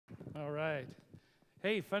All right.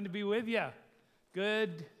 Hey, fun to be with you.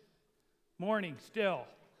 Good morning still.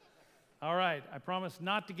 All right. I promise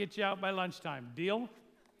not to get you out by lunchtime. Deal?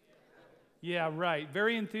 Yeah, right.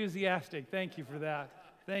 Very enthusiastic. Thank you for that.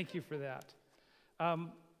 Thank you for that.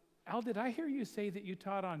 Al, did I hear you say that you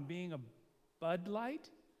taught on being a Bud Light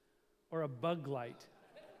or a Bug Light?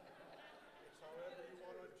 It's however you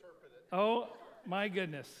want to interpret it. Oh, my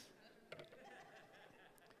goodness.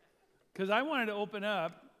 Because I wanted to open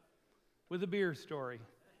up with a beer story.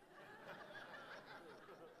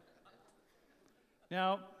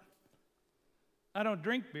 Now, I don't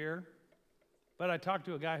drink beer, but I talked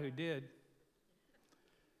to a guy who did.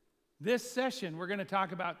 This session, we're going to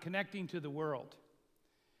talk about connecting to the world.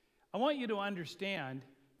 I want you to understand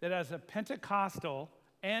that as a Pentecostal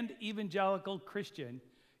and evangelical Christian,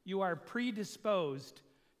 you are predisposed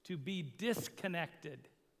to be disconnected,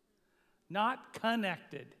 not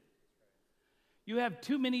connected. You have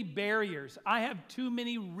too many barriers. I have too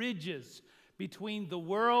many ridges between the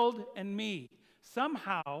world and me.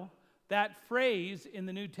 Somehow, that phrase in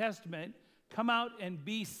the New Testament, come out and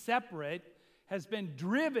be separate, has been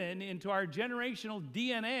driven into our generational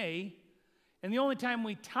DNA. And the only time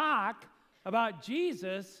we talk about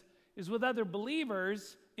Jesus is with other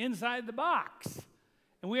believers inside the box.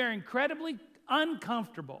 And we are incredibly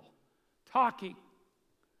uncomfortable talking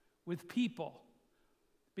with people.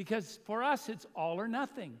 Because for us, it's all or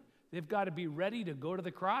nothing. They've got to be ready to go to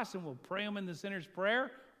the cross, and we'll pray them in the sinner's prayer,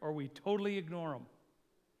 or we totally ignore them.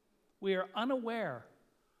 We are unaware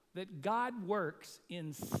that God works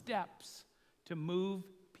in steps to move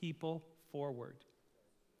people forward.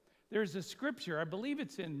 There's a scripture, I believe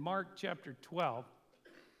it's in Mark chapter 12,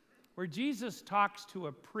 where Jesus talks to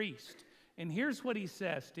a priest, and here's what he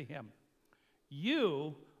says to him.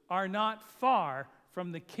 You are not far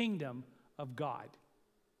from the kingdom of God.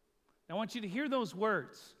 I want you to hear those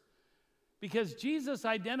words, because Jesus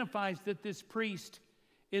identifies that this priest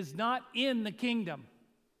is not in the kingdom,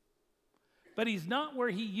 but he's not where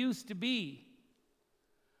he used to be.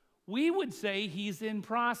 We would say he's in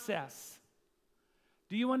process.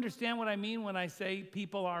 Do you understand what I mean when I say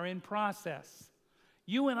people are in process?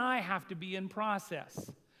 You and I have to be in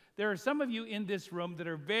process. There are some of you in this room that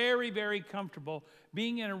are very, very comfortable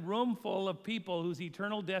being in a room full of people whose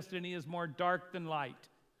eternal destiny is more dark than light.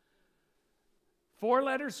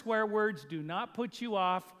 Four-letter swear words do not put you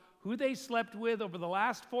off. Who they slept with over the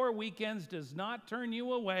last 4 weekends does not turn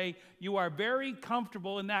you away. You are very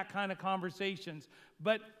comfortable in that kind of conversations.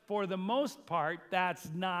 But for the most part,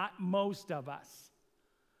 that's not most of us.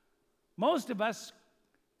 Most of us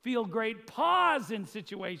feel great pause in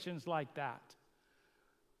situations like that.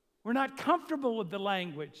 We're not comfortable with the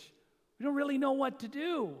language. We don't really know what to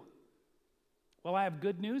do. Well, I have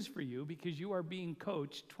good news for you, because you are being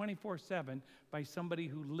coached 24/7 by somebody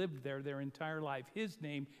who lived there their entire life. His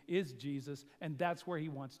name is Jesus, and that's where he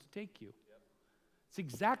wants to take you. It's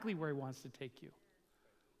exactly where he wants to take you.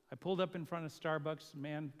 I pulled up in front of Starbucks. A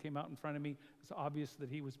man came out in front of me. It's obvious that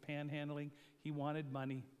he was panhandling. He wanted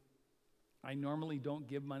money. I normally don't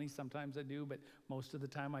give money. Sometimes I do, but most of the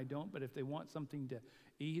time I don't. But if they want something to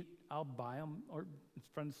eat, I'll buy them. Or in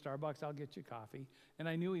front of Starbucks, I'll get you coffee. And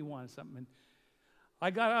I knew he wanted something. And I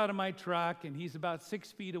got out of my truck, and he's about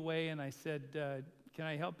 6 feet away, and I said, can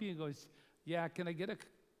I help you? He goes, yeah, can I get a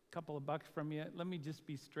couple of bucks from you? Let me just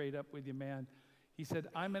be straight up with you, man. He said,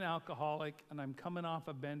 I'm an alcoholic, and I'm coming off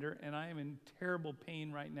a bender, and I am in terrible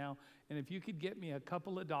pain right now, and if you could get me a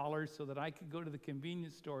couple of dollars so that I could go to the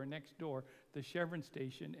convenience store next door, the Chevron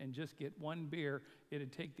station, and just get one beer,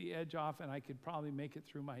 it'd take the edge off, and I could probably make it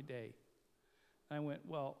through my day. And I went,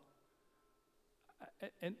 well,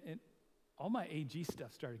 and all my AG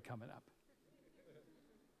stuff started coming up.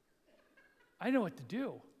 I know what to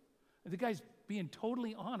do. The guy's being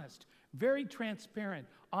totally honest, very transparent,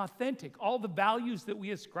 authentic, all the values that we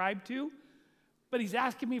ascribe to, but he's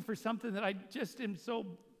asking me for something that I just am so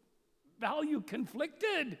value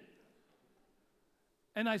conflicted.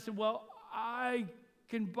 And I said, well, I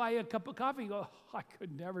can buy a cup of coffee. He goes, oh, I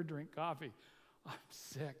could never drink coffee. I'm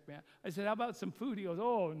sick, man. I said, how about some food? He goes,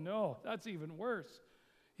 oh, no, that's even worse.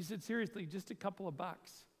 He said, seriously, just a couple of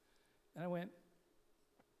bucks. And I went,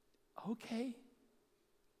 okay.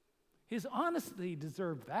 His honesty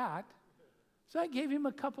deserved that. So I gave him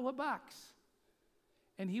a couple of bucks.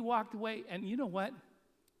 And he walked away, and you know what?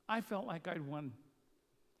 I felt like I'd won.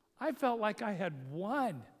 I felt like I had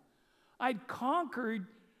won. I'd conquered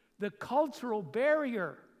the cultural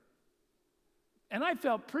barrier. And I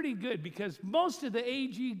felt pretty good, because most of the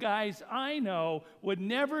AG guys I know would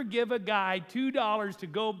never give a guy $2 to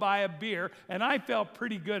go buy a beer, and I felt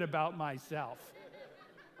pretty good about myself.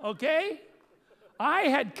 Okay? I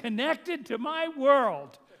had connected to my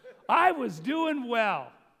world. I was doing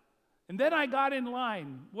well. And then I got in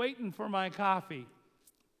line waiting for my coffee.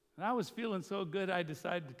 And I was feeling so good, I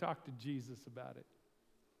decided to talk to Jesus about it.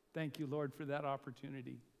 Thank you, Lord, for that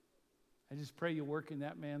opportunity. I just pray you work in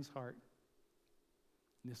that man's heart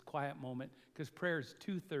in this quiet moment, because prayer is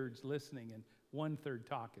 2/3 listening and 1/3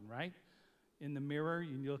 talking, right? In the mirror,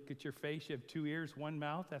 you look at your face, you have 2 ears, 1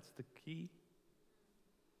 mouth. That's the key.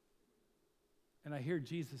 And I hear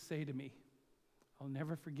Jesus say to me, I'll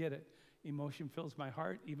never forget it. Emotion fills my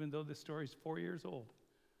heart, even though the story is 4 years old.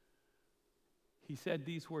 He said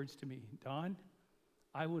these words to me, Don,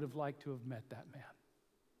 I would have liked to have met that man.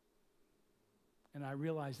 And I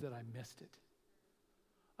realized that I missed it.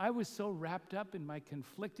 I was so wrapped up in my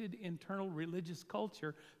conflicted internal religious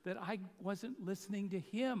culture that I wasn't listening to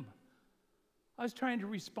him. I was trying to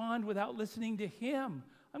respond without listening to him.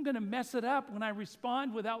 I'm going to mess it up when I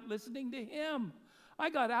respond without listening to him. I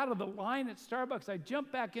got out of the line at Starbucks. I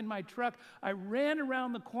jumped back in my truck. I ran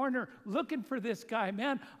around the corner looking for this guy.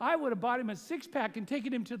 Man, I would have bought him a 6-pack and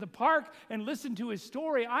taken him to the park and listened to his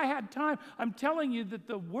story. I had time. I'm telling you that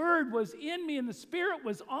the word was in me and the Spirit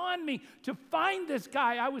was on me to find this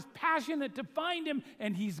guy. I was passionate to find him,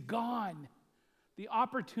 and he's gone. The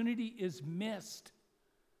opportunity is missed.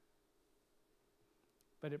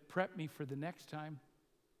 But it prepped me for the next time.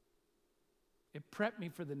 It prepped me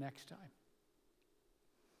for the next time.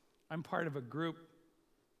 I'm part of a group,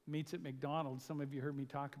 meets at McDonald's. Some of you heard me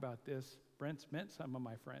talk about this. Brent's met some of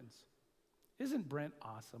my friends. Isn't Brent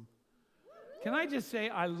awesome? Can I just say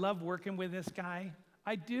I love working with this guy?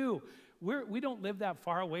 I do. We don't live that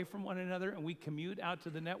far away from one another, and we commute out to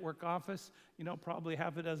the network office, probably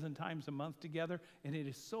half a dozen times a month together, and it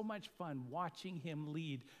is so much fun watching him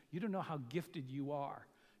lead. You don't know how gifted you are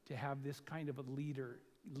to have this kind of a leader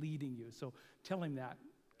leading you. So tell him that.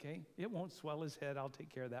 Okay? It won't swell his head. I'll take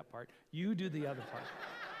care of that part. You do the other part.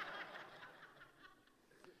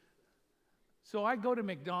 So I go to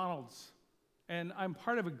McDonald's, and I'm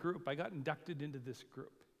part of a group. I got inducted into this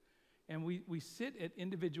group. And we sit at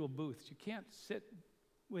individual booths. You can't sit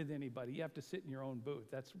with anybody. You have to sit in your own booth.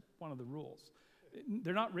 That's one of the rules.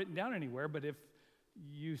 They're not written down anywhere, but if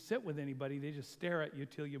you sit with anybody, they just stare at you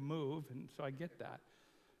till you move, and so I get that.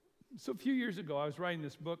 So a few years ago, I was writing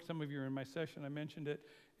this book. Some of you are in my session. I mentioned it.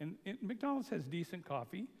 And McDonald's has decent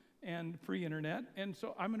coffee and free internet. And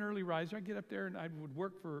so I'm an early riser. I get up there, and I would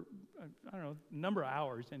work for, a number of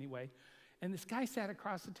hours anyway. And this guy sat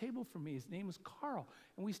across the table from me. His name was Carl.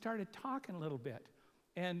 And we started talking a little bit.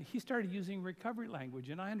 And he started using recovery language.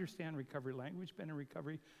 And I understand recovery language, been in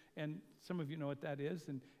recovery. And some of you know what that is.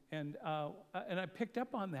 And I picked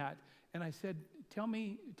up on that. And I said, tell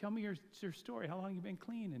me your story. How long have you been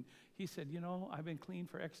clean? And he said, I've been clean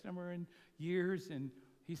for X number of years. And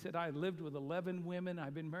he said, I lived with 11 women.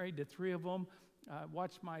 I've been married to 3 of them.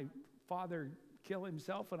 Watched my father kill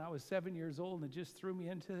himself when I was 7 years old, and it just threw me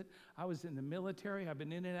into it. I was in the military. I've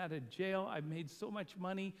been in and out of jail. I've made so much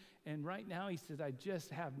money. And right now, he says, I just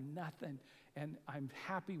have nothing. And I'm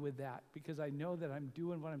happy with that because I know that I'm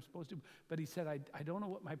doing what I'm supposed to. But he said, I don't know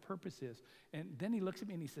what my purpose is. And then he looks at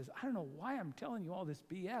me and he says, I don't know why I'm telling you all this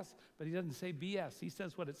BS. But he doesn't say BS. He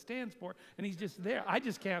says what it stands for. And he's just there. I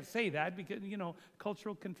just can't say that because,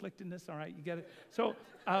 cultural conflictedness. All right, you get it. So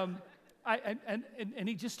and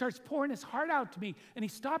he just starts pouring his heart out to me. And he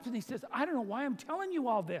stops and he says, I don't know why I'm telling you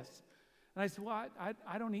all this. And I said, well,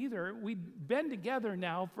 I don't either. We've been together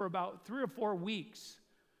now for about 3 or 4 weeks.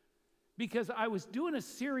 Because I was doing a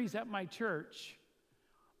series at my church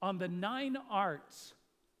on the 9 arts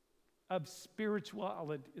of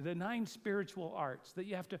spirituality, the 9 spiritual arts that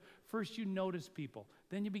you have to, first you notice people,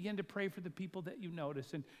 then you begin to pray for the people that you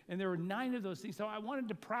notice. And there were 9 of those things. So I wanted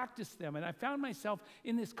to practice them. And I found myself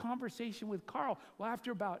in this conversation with Carl. Well,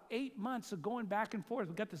 after about 8 months of going back and forth,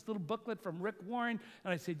 we got this little booklet from Rick Warren.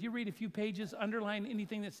 And I said, you read a few pages, underline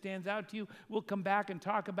anything that stands out to you. We'll come back and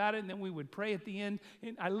talk about it. And then we would pray at the end.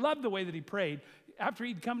 And I loved the way that he prayed. After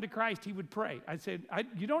he'd come to Christ, he would pray. I said,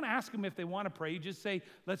 you don't ask them if they want to pray. You just say,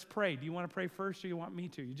 let's pray. Do you want to pray first or you want me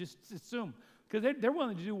to? You just assume. Because they're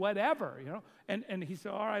willing to do whatever, And he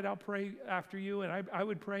said, all right, I'll pray after you. And I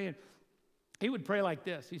would pray. And he would pray like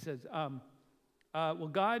this. He says, well,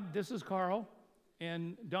 God, this is Carl.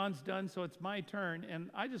 And Don's done, so it's my turn.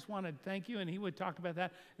 And I just want to thank you. And he would talk about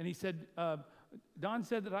that. And he said, Don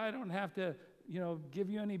said that I don't have to give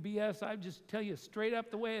you any BS. I just tell you straight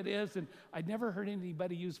up the way it is. And I'd never heard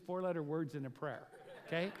anybody use 4-letter words in a prayer,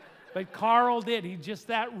 okay? But Carl did. He's just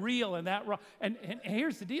that real and that raw. And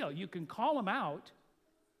here's the deal. You can call him out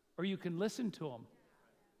or you can listen to him.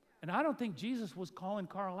 And I don't think Jesus was calling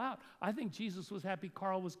Carl out. I think Jesus was happy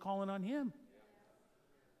Carl was calling on him.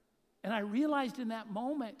 And I realized in that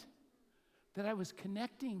moment that I was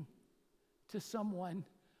connecting to someone.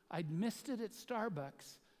 I'd missed it at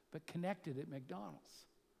Starbucks, but connected at McDonald's.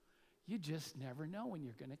 You just never know when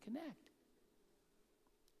you're going to connect.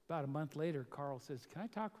 About a month later, Carl says, "Can I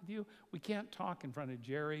talk with you?" We can't talk in front of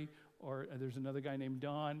Jerry, or there's another guy named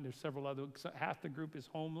Don. There's several other, half the group is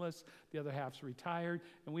homeless, the other half's retired,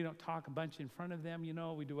 and we don't talk a bunch in front of them,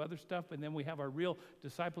 we do other stuff, and then we have our real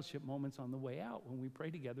discipleship moments on the way out when we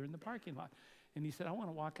pray together in the parking lot. And he said, "I want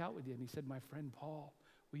to walk out with you." And he said, "My friend Paul,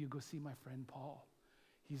 will you go see my friend Paul?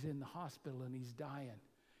 He's in the hospital and he's dying.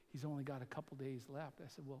 He's only got a couple days left." I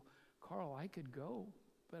said, "Well, Carl, I could go,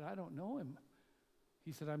 but I don't know him."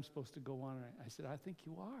 He said, "I'm supposed to go on." I said, "I think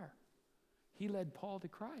you are." He led Paul to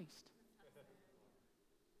Christ.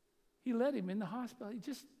 He led him in the hospital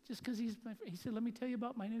just because he's my friend. He said, "Let me tell you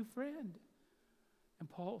about my new friend." And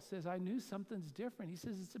Paul says, "I knew something's different." He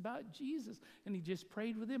says, "It's about Jesus." And he just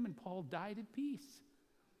prayed with him, and Paul died at peace.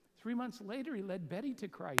 3 months later, he led Betty to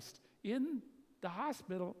Christ in the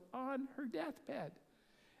hospital on her deathbed.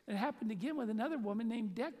 And it happened again with another woman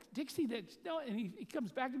named Dixie. And he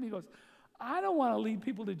comes back to me and goes, "I don't want to lead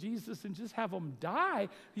people to Jesus and just have them die."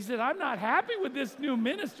 He said, "I'm not happy with this new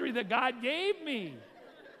ministry that God gave me."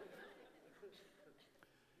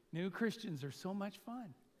 New Christians are so much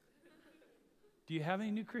fun. Do you have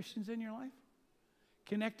any new Christians in your life?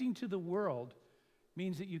 Connecting to the world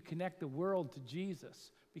means that you connect the world to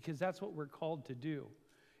Jesus, because that's what we're called to do.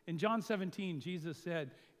 In John 17, Jesus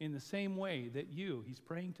said, "In the same way that you," he's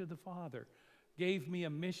praying to the Father, "gave me a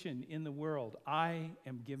mission in the world, I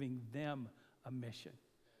am giving them a mission."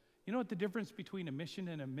 You know what the difference between a mission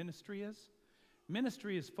and a ministry is?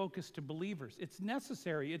 Ministry is focused to believers. It's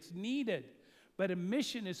necessary, it's needed. But a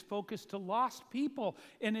mission is focused to lost people,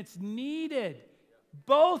 and it's needed.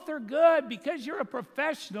 Both are good. Because you're a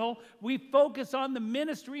professional, we focus on the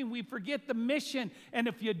ministry and we forget the mission. And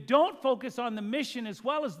if you don't focus on the mission as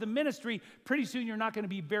well as the ministry, pretty soon you're not going to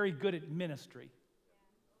be very good at ministry.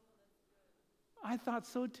 I thought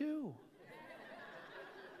so too.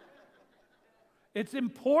 It's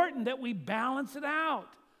important that we balance it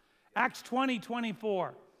out. Acts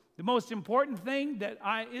 20:24. The most important thing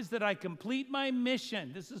is that I complete my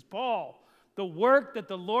mission. This is Paul. The work that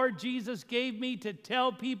the Lord Jesus gave me to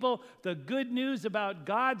tell people the good news about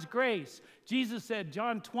God's grace. Jesus said,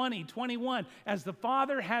 John 20:21, "As the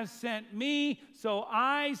Father has sent me, so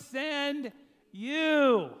I send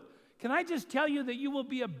you." Can I just tell you that you will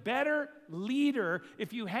be a better leader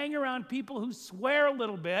if you hang around people who swear a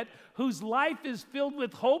little bit, whose life is filled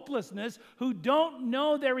with hopelessness, who don't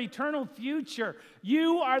know their eternal future.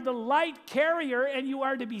 You are the light carrier, and you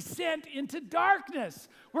are to be sent into darkness.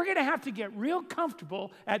 We're going to have to get real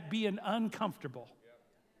comfortable at being uncomfortable.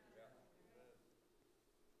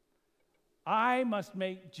 I must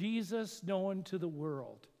make Jesus known to the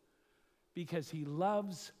world because he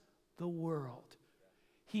loves the world.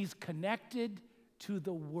 He's connected to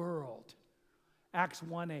the world. Acts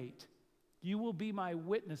 1:8. "You will be my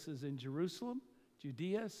witnesses in Jerusalem,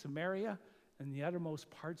 Judea, Samaria, and the uttermost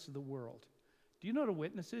parts of the world." Do you know what a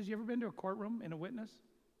witness is? You ever been to a courtroom and a witness?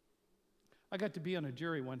 I got to be on a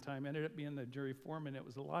jury one time. I ended up being the jury foreman. It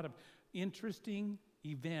was a lot of interesting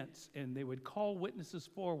events, and they would call witnesses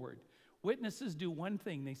forward. Witnesses do one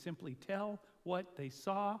thing. They simply tell what they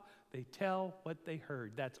saw. They tell what they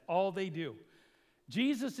heard. That's all they do.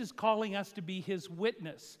 Jesus is calling us to be his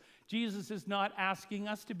witness. Jesus is not asking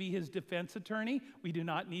us to be his defense attorney. We do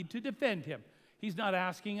not need to defend him. He's not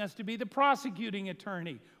asking us to be the prosecuting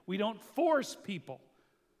attorney. We don't force people.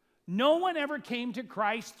 No one ever came to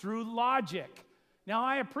Christ through logic. Now,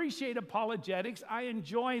 I appreciate apologetics. I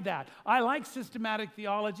enjoy that. I like systematic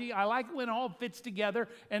theology. I like it when it all fits together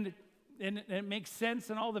and it makes sense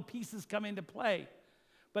and all the pieces come into play.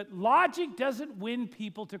 But logic doesn't win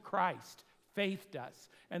people to Christ. Faith does.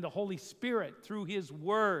 And the Holy Spirit, through his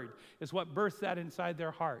word, is what births that inside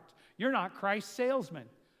their heart. You're not Christ's salesman.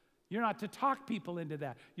 You're not to talk people into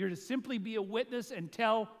that. You're to simply be a witness and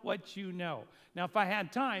tell what you know. Now, if I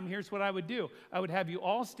had time, here's what I would do. I would have you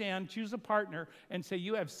all stand, choose a partner, and say,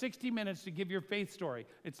 you have 60 minutes to give your faith story.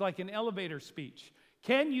 It's like an elevator speech.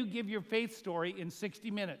 Can you give your faith story in 60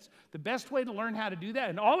 minutes? The best way to learn how to do that,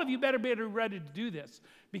 and all of you better be ready to do this,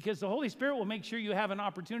 because the Holy Spirit will make sure you have an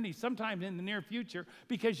opportunity sometime in the near future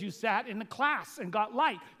because you sat in the class and got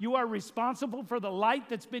light. You are responsible for the light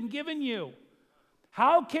that's been given you.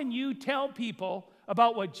 How can you tell people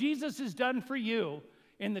about what Jesus has done for you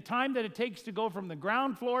in the time that it takes to go from the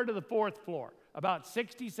ground floor to the fourth floor? About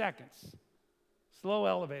 60 seconds. Slow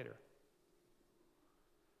elevator.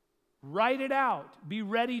 Write it out. Be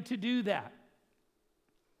ready to do that.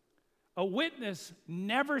 A witness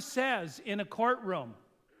never says in a courtroom,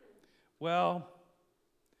 well,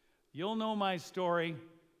 you'll know my story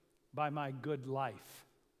by my good life.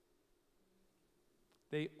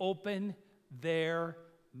 They open their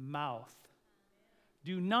mouth.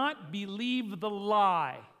 Do not believe the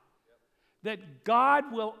lie that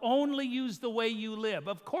God will only use the way you live.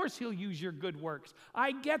 Of course he'll use your good works.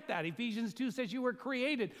 I get that. Ephesians 2 says you were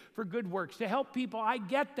created for good works, to help people. I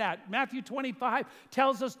get that. Matthew 25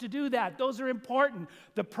 tells us to do that. Those are important.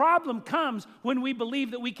 The problem comes when we believe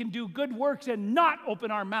that we can do good works and not open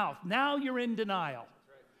our mouth. Now you're in denial.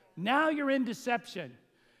 Now you're in deception.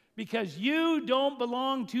 Because you don't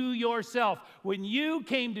belong to yourself. When you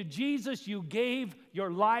came to Jesus, you gave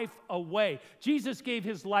your life away. Jesus gave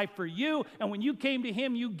his life for you, and when you came to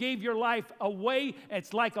him, you gave your life away.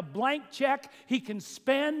 It's like a blank check. He can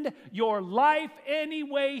spend your life any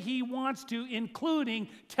way he wants to, including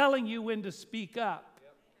telling you when to speak up.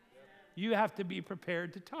 You have to be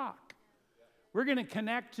prepared to talk. We're going to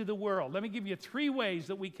connect to the world. Let me give you 3 ways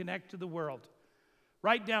that we connect to the world.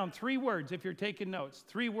 Write down 3 words if you're taking notes.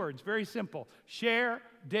 3 words, very simple. Share,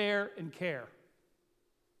 dare, and care.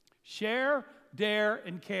 Share, dare,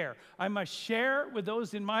 and care. I must share with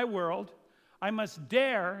those in my world. I must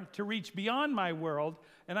dare to reach beyond my world.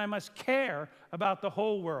 And I must care about the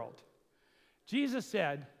whole world. Jesus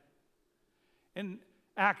said in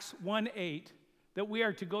Acts 1:8 that we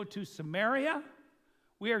are to go to Samaria,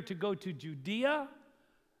 we are to go to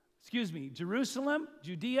Jerusalem,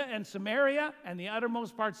 Judea, and Samaria, and the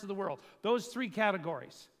uttermost parts of the world. Those 3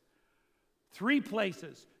 categories. 3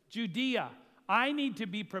 places. Judea. I need to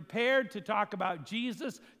be prepared to talk about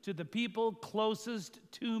Jesus to the people closest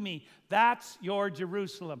to me. That's your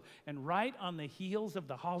Jerusalem. And right on the heels of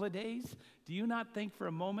the holidays, do you not think for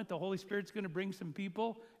a moment the Holy Spirit's going to bring some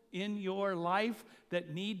people in your life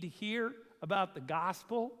that need to hear about the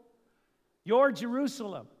gospel? Your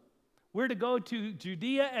Jerusalem. We're to go to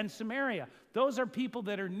Judea and Samaria. Those are people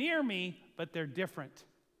that are near me, but they're different.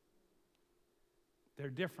 They're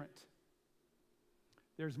different.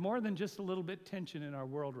 There's more than just a little bit tension in our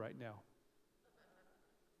world right now.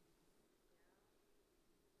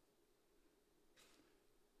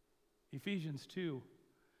 Ephesians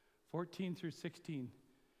 2:14 through 16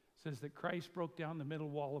 says that Christ broke down the middle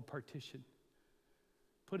wall of partition,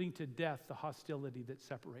 putting to death the hostility that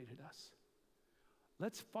separated us.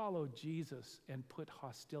 Let's follow Jesus and put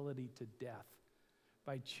hostility to death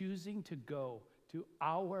by choosing to go to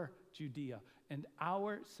our Judea and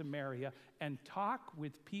our Samaria and talk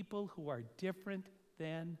with people who are different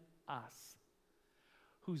than us,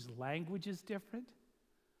 whose language is different,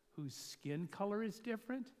 whose skin color is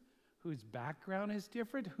different, whose background is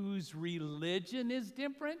different, whose religion is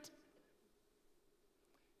different.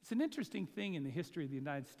 It's an interesting thing in the history of the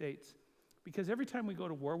United States. Because every time we go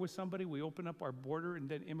to war with somebody, we open up our border and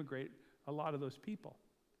then immigrate a lot of those people.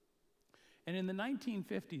 And in the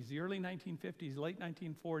 1950s, the early 1950s, late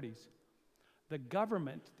 1940s, the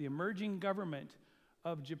government, the emerging government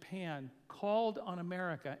of Japan called on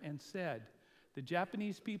America and said, the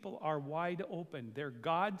Japanese people are wide open. Their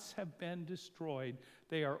gods have been destroyed.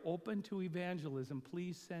 They are open to evangelism.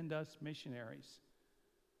 Please send us missionaries.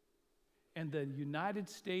 And the United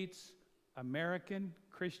States American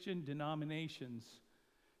Christian denominations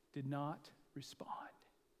did not respond.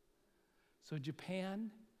 So Japan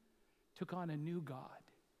took on a new god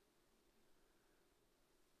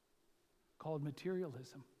called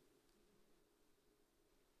materialism.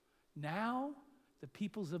 Now, the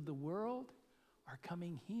peoples of the world are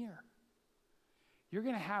coming here. You're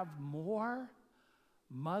going to have more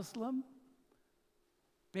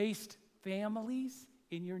Muslim-based families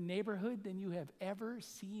in your neighborhood than you have ever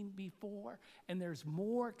seen before. And there's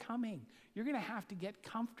more coming. You're going to have to get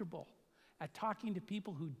comfortable at talking to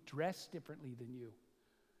people who dress differently than you,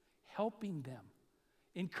 helping them,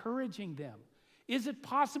 encouraging them. Is it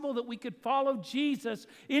possible that we could follow Jesus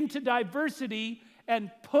into diversity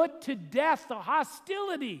and put to death the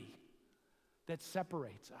hostility that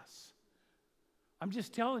separates us? I'm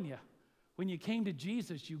just telling you, when you came to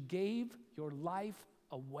Jesus, you gave your life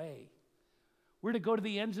away. We're to go to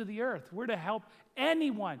the ends of the earth. We're to help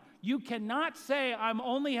anyone. You cannot say, I'm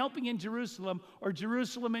only helping in Jerusalem or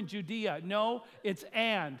Jerusalem and Judea. No, it's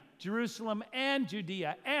and. Jerusalem and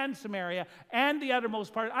Judea and Samaria and the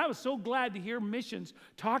uttermost part. I was so glad to hear missions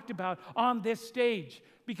talked about on this stage,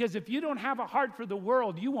 because if you don't have a heart for the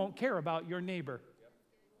world, you won't care about your neighbor.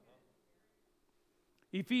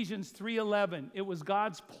 Ephesians 3:11, it was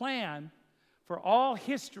God's plan for all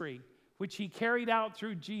history, which he carried out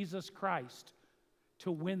through Jesus Christ,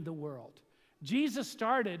 to win the world. Jesus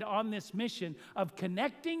started on this mission of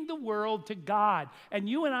connecting the world to God, and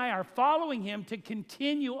you and I are following him to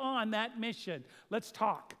continue on that mission. Let's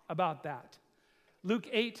talk about that. Luke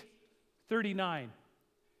 8:39.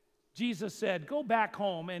 Jesus said, "Go back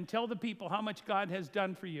home and tell the people how much God has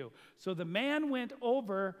done for you." So the man went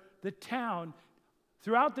over the town,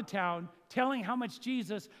 throughout the town, telling how much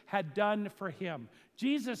Jesus had done for him.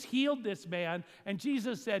 Jesus healed this man, and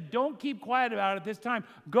Jesus said, "Don't keep quiet about it this time.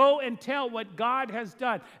 Go and tell what God has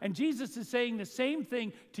done." And Jesus is saying the same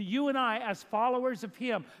thing to you and I as followers of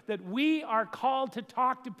him, that we are called to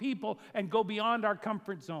talk to people and go beyond our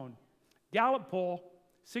comfort zone. Gallup poll,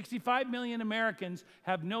 65 million Americans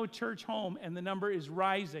have no church home, and the number is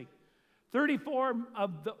rising.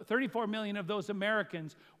 34 million of those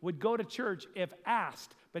Americans would go to church if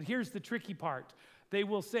asked. But here's the tricky part. They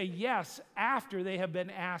will say yes after they have been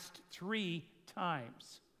asked 3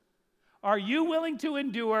 times. Are you willing to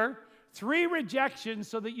endure 3 rejections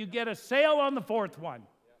so that you get a sale on the 4th one?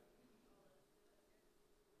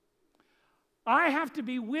 I have to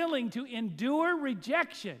be willing to endure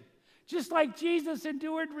rejection, just like Jesus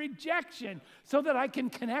endured rejection, so that I can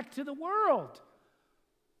connect to the world.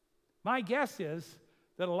 My guess is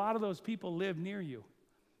that a lot of those people live near you,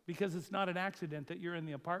 because it's not an accident that you're in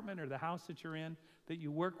the apartment or the house that you're in, that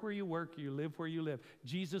you work where you work, you live where you live.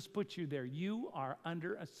 Jesus put you there. You are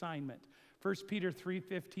under assignment. 1 Peter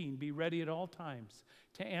 3:15, be ready at all times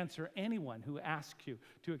to answer anyone who asks you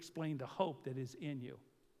to explain the hope that is in you.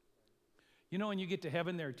 You know, when you get to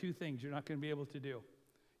heaven, there are 2 things you're not going to be able to do.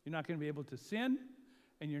 You're not going to be able to sin,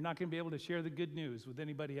 and you're not going to be able to share the good news with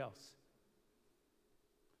anybody else.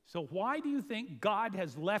 So why do you think God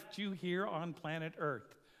has left you here on planet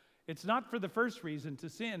Earth? It's not for the first reason, to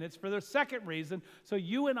sin. It's for the second reason, so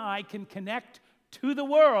you and I can connect to the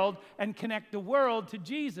world and connect the world to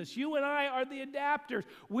Jesus. You and I are the adapters.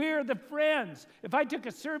 We're the friends. If I took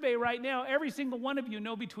a survey right now, every single one of you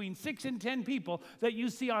know between 6 and 10 people that you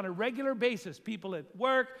see on a regular basis. People at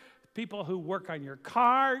work, people who work on your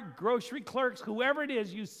car, grocery clerks, whoever it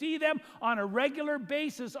is, you see them on a regular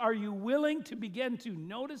basis. Are you willing to begin to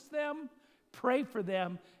notice them, pray for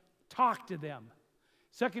them, talk to them?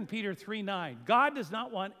 2 Peter 3:9, God does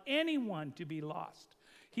not want anyone to be lost.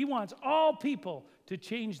 He wants all people to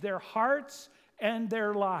change their hearts and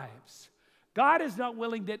their lives. God is not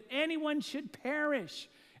willing that anyone should perish.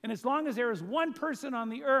 And as long as there is one person on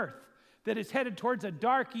the earth that is headed towards a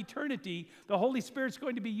dark eternity, the Holy Spirit's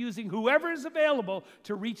going to be using whoever is available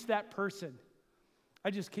to reach that person.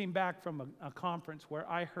 I just came back from a conference where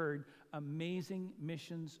I heard amazing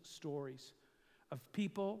missions stories of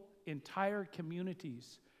people, entire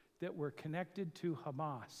communities that were connected to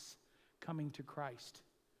Hamas coming to Christ.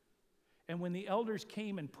 And when the elders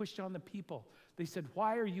came and pushed on the people, they said,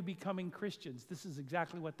 "Why are you becoming Christians?" This is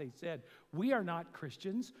exactly what they said. "We are not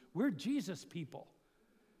Christians. We're Jesus people."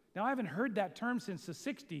 Now, I haven't heard that term since the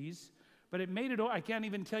 60s, but it made it, I can't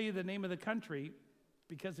even tell you the name of the country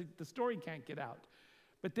because the story can't get out.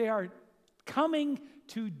 But they are coming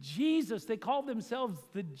to Jesus. They call themselves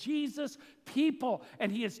the Jesus people,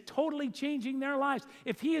 and he is totally changing their lives.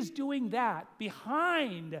 If he is doing that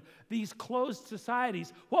behind these closed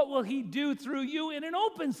societies, what will he do through you in an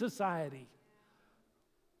open society?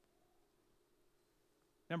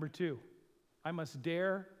 Number 2, I must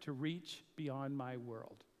dare to reach beyond my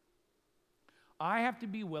world. I have to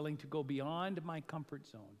be willing to go beyond my comfort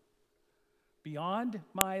zone, beyond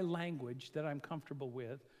my language that I'm comfortable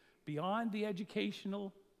with, beyond the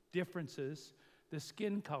educational differences, the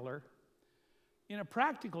skin color. In a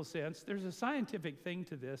practical sense, there's a scientific thing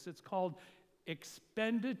to this. It's called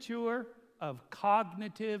expenditure of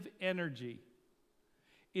cognitive energy.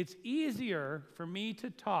 It's easier for me to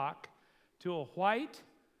talk to a white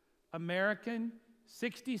American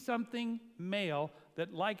 60-something male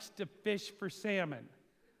that likes to fish for salmon,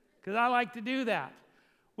 because I like to do that.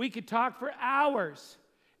 We could talk for hours.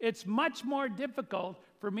 It's much more difficult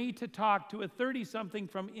for me to talk to a 30-something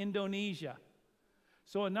from Indonesia.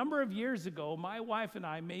 So a number of years ago, my wife and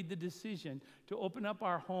I made the decision to open up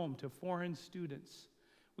our home to foreign students.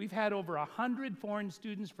 We've had over 100 foreign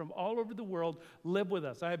students from all over the world live with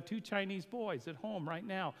us. I have 2 Chinese boys at home right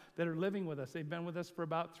now that are living with us. They've been with us for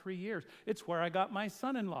about 3 years. It's where I got my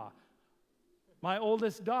son-in-law. My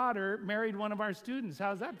oldest daughter married one of our students.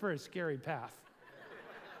 How's that for a scary path?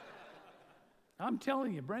 I'm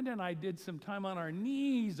telling you, Brenda and I did some time on our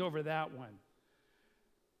knees over that one.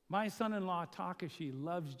 My son-in-law, Takashi,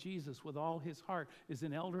 loves Jesus with all his heart, is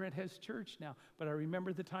an elder at his church now. But I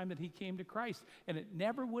remember the time that he came to Christ, and it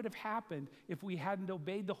never would have happened if we hadn't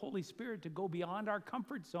obeyed the Holy Spirit to go beyond our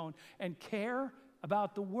comfort zone and care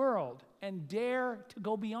about the world and dare to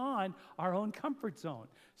go beyond our own comfort zone.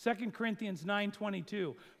 2 Corinthians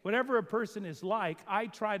 9:22, whatever a person is like, I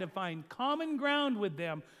try to find common ground with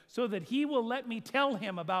them so that he will let me tell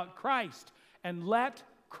him about Christ and let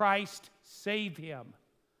Christ save him.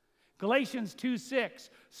 Galatians 2:6,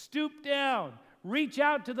 stoop down, reach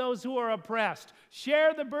out to those who are oppressed,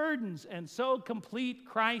 share the burdens, and so complete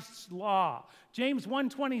Christ's law. James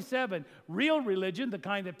 1:27, real religion, the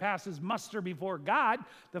kind that passes muster before God,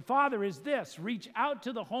 the Father, is this: reach out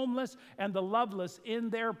to the homeless and the loveless in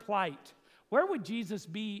their plight. Where would Jesus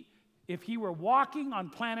be if he were walking on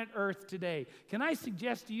planet Earth today? Can I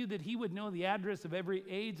suggest to you that he would know the address of every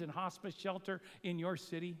AIDS and hospice shelter in your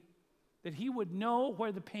city? That he would know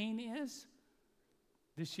where the pain is?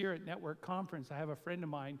 This year at Network Conference, I have a friend of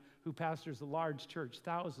mine who pastors a large church,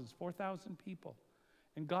 thousands, 4,000 people.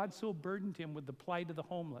 And God so burdened him with the plight of the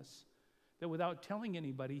homeless that without telling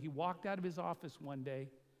anybody, he walked out of his office one day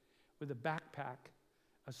with a backpack,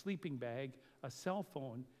 a sleeping bag, a cell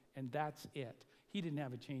phone, and that's it. He didn't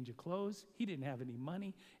have a change of clothes, he didn't have any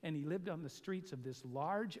money, and he lived on the streets of this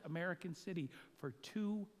large American city for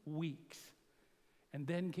 2 weeks. And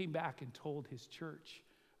then came back and told his church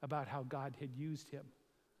about how God had used him.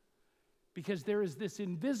 Because there is this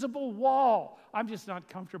invisible wall. I'm just not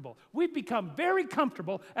comfortable. We've become very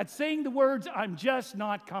comfortable at saying the words, I'm just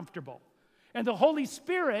not comfortable. And the Holy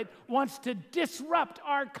Spirit wants to disrupt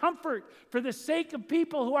our comfort for the sake of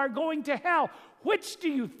people who are going to hell. Which do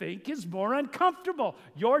you think is more uncomfortable?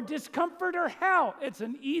 Your discomfort or hell? It's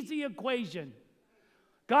an easy equation.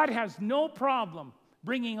 God has no problem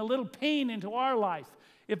bringing a little pain into our life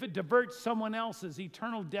if it diverts someone else's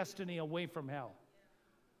eternal destiny away from hell.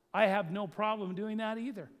 I have no problem doing that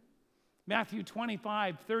either. Matthew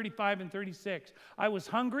 25:35 and 36. I was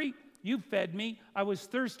hungry, you fed me. I was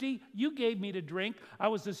thirsty, you gave me to drink. I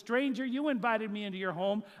was a stranger, you invited me into your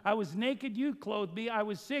home. I was naked, you clothed me. I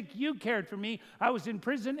was sick, you cared for me. I was in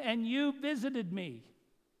prison, and you visited me.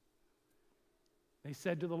 They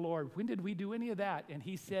said to the Lord, when did we do any of that? And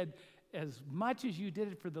he said, as much as you did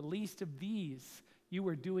it for the least of these, you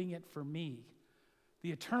were doing it for me.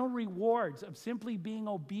 The eternal rewards of simply being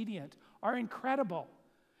obedient are incredible.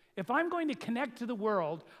 If I'm going to connect to the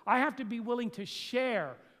world, I have to be willing to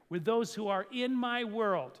share with those who are in my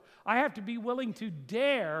world. I have to be willing to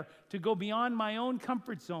dare to go beyond my own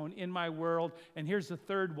comfort zone in my world. And here's the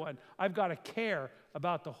third one. I've got to care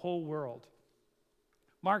about the whole world.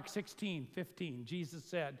 Mark 16:15, Jesus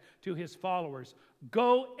said to his followers,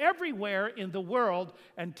 go everywhere in the world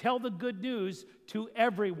and tell the good news to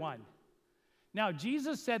everyone. Now,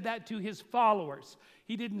 Jesus said that to his followers.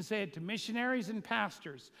 He didn't say it to missionaries and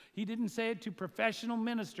pastors. He didn't say it to professional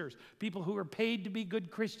ministers, people who are paid to be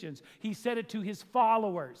good Christians. He said it to his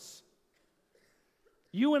followers.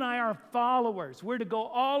 You and I are followers. We're to go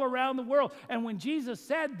all around the world. And when Jesus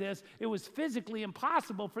said this, it was physically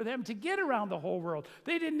impossible for them to get around the whole world.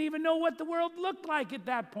 They didn't even know what the world looked like at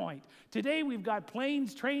that point. Today, we've got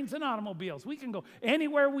planes, trains, and automobiles. We can go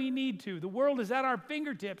anywhere we need to. The world is at our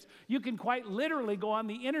fingertips. You can quite literally go on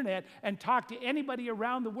the internet and talk to anybody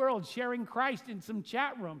around the world, sharing Christ in some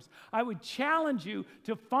chat rooms. I would challenge you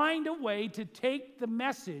to find a way to take the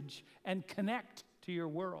message and connect to your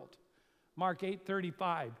world. Mark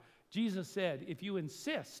 8:35, Jesus said, if you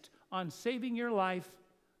insist on saving your life,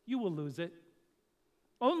 you will lose it.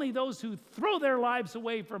 Only those who throw their lives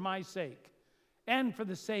away for my sake and for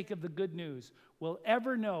the sake of the good news will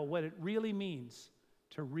ever know what it really means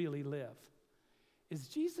to really live. Is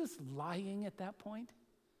Jesus lying at that point?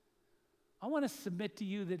 I want to submit to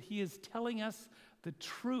you that he is telling us the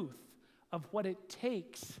truth of what it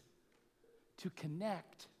takes to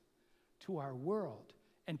connect to our world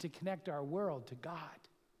and to connect our world to God.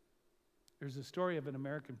 There's a story of an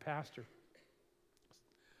American pastor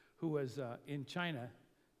who was in China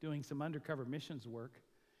doing some undercover missions work,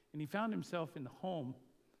 and he found himself in the home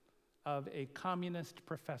of a communist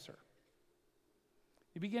professor.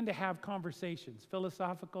 He began to have conversations,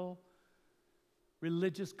 philosophical,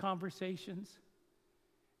 religious conversations,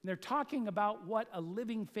 and they're talking about what a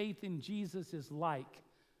living faith in Jesus is like.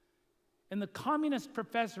 And the communist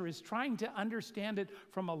professor is trying to understand it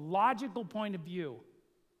from a logical point of view.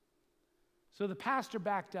 So the pastor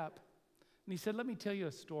backed up, and he said, let me tell you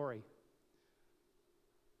a story.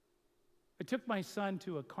 I took my son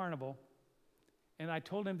to a carnival, and I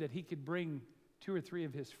told him that he could bring 2 or 3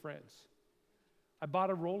 of his friends. I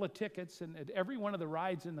bought a roll of tickets, and at every one of the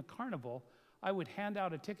rides in the carnival, I would hand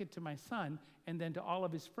out a ticket to my son and then to all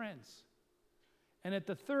of his friends. And at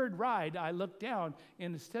the 3rd ride, I looked down,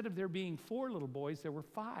 and instead of there being 4 little boys, there were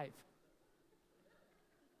 5.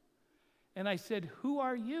 And I said, "Who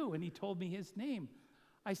are you?" And he told me his name.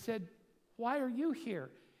 I said, "Why are you here?"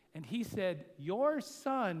 And he said, "Your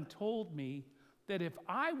son told me that if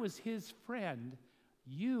I was his friend,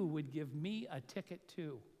 you would give me a ticket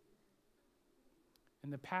too."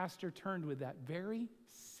 And the pastor turned with that very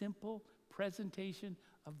simple presentation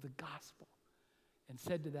of the gospel and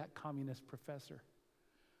said to that communist professor,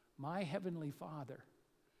 "My heavenly Father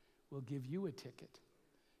will give you a ticket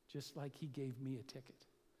just like he gave me a ticket."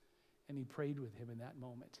 And he prayed with him in that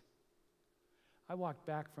moment. I walked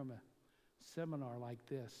back from a seminar like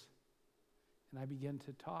this, and I began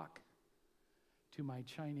to talk to my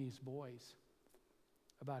Chinese boys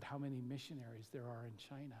about how many missionaries there are in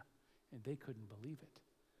China, and they couldn't believe it.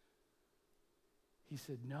 He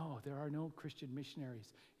said, "No, there are no Christian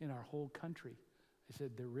missionaries in our whole country." I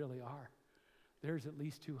said, "There really are. There's at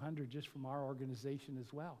least 200 just from our organization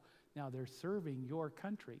as well. Now, they're serving your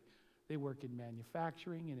country. They work in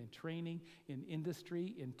manufacturing and in training, in industry,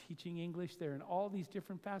 in teaching English. They're in all these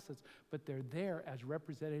different facets, but they're there as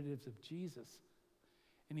representatives of Jesus."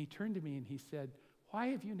 And he turned to me and he said, "Why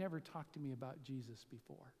have you never talked to me about Jesus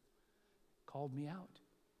before?" Called me out.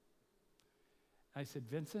 I said,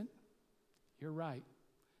 "Vincent, you're right.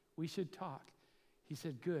 We should talk." He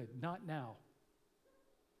said, "Good, not now."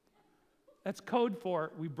 That's code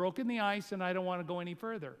for we've broken the ice and I don't want to go any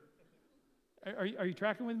further. Are you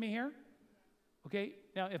tracking with me here? Okay,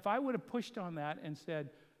 now if I would have pushed on that and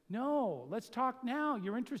said, "No, let's talk now.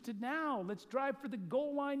 You're interested now. Let's drive for the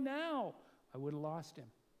goal line now," I would have lost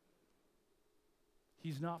him.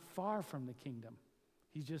 He's not far from the kingdom.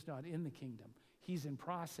 He's just not in the kingdom. He's in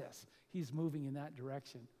process. He's moving in that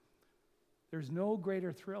direction. There's no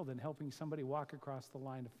greater thrill than helping somebody walk across the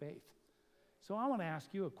line of faith. So I want to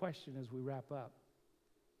ask you a question as we wrap up.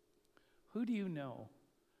 Who do you know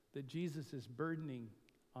that Jesus is burdening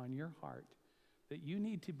on your heart that you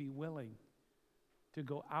need to be willing to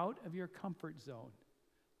go out of your comfort zone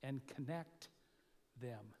and connect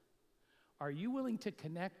them? Are you willing to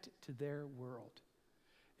connect to their world?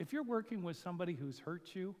 If you're working with somebody who's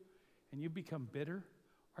hurt you and you become bitter,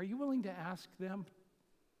 are you willing to ask them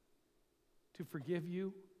to forgive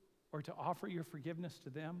you or to offer your forgiveness to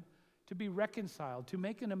them, to be reconciled, to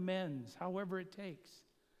make an amends, however it takes?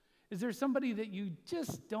 Is there somebody that you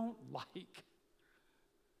just don't like?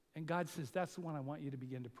 And God says, that's the one I want you to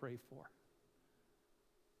begin to pray for.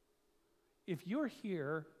 If you're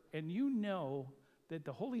here and you know that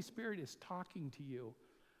the Holy Spirit is talking to you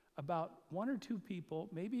about one or two people,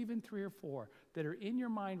 maybe even three or four, that are in your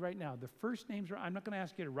mind right now, the first names are, I'm not going to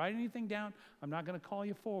ask you to write anything down. I'm not going to call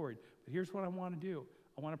you forward. But here's what I want to do.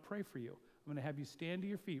 I want to pray for you. I'm going to have you stand to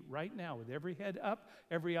your feet right now with every head up,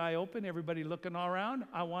 every eye open, everybody looking all around.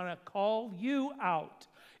 I want to call you out.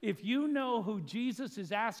 If you know who Jesus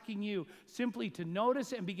is asking you simply to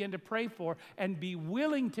notice and begin to pray for and be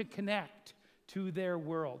willing to connect to their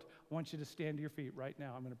world, I want you to stand to your feet right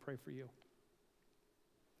now. I'm going to pray for you.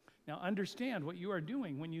 Now understand what you are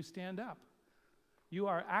doing when you stand up. You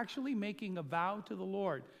are actually making a vow to the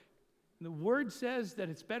Lord. The word says that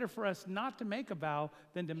it's better for us not to make a vow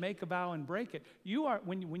than to make a vow and break it. You are,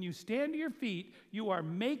 when you stand to your feet, you are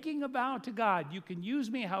making a vow to God. You can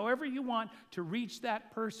use me however you want to reach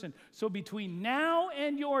that person. So between now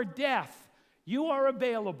and your death, you are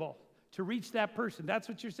available to reach that person. That's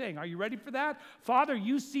what you're saying. Are you ready for that? Father,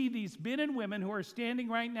 you see these men and women who are standing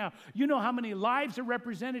right now. You know how many lives are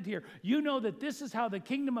represented here. You know that this is how the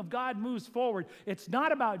kingdom of God moves forward. It's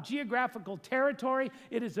not about geographical territory.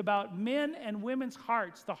 It is about men and women's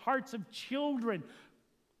hearts, the hearts of children.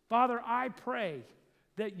 Father, I pray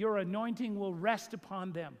that your anointing will rest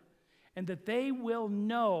upon them and that they will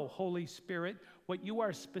know, Holy Spirit, what you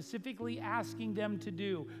are specifically asking them to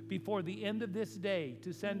do before the end of this day,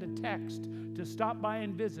 to send a text, to stop by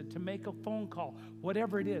and visit, to make a phone call,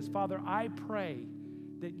 whatever it is. Father, I pray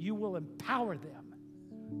that you will empower them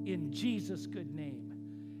in Jesus' good name.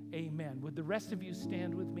 Amen. Would the rest of you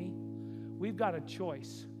stand with me? We've got a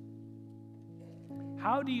choice.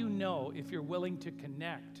 How do you know if you're willing to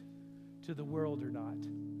connect to the world or not?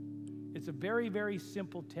 It's a very, very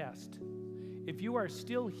simple test. If you are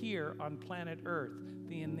still here on planet Earth,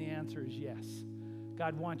 then the answer is yes.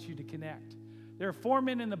 God wants you to connect. There are 4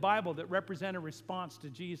 men in the Bible that represent a response to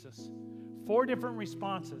Jesus. 4 different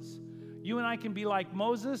responses. You and I can be like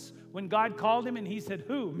Moses when God called him and he said,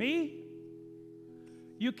 "Who? Me?"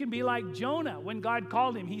 You can be like Jonah when God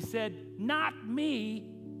called him. He said, "Not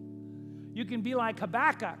me." You can be like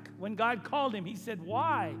Habakkuk when God called him. He said,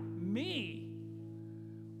 "Why? Me."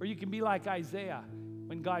 Or you can be like Isaiah.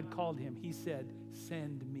 When God called him, he said,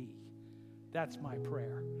 "Send me." That's my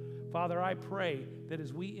prayer. Father, I pray that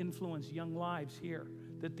as we influence young lives here,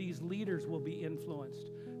 that these leaders will be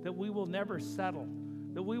influenced, that we will never settle,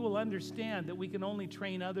 that we will understand that we can only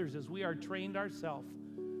train others as we are trained ourselves.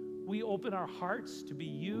 We open our hearts to be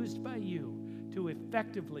used by you to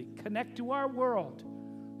effectively connect to our world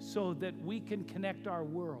so that we can connect our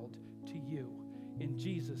world to you. In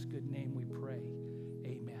Jesus' good name we pray.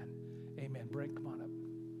 Amen. Amen. Brent, come on up.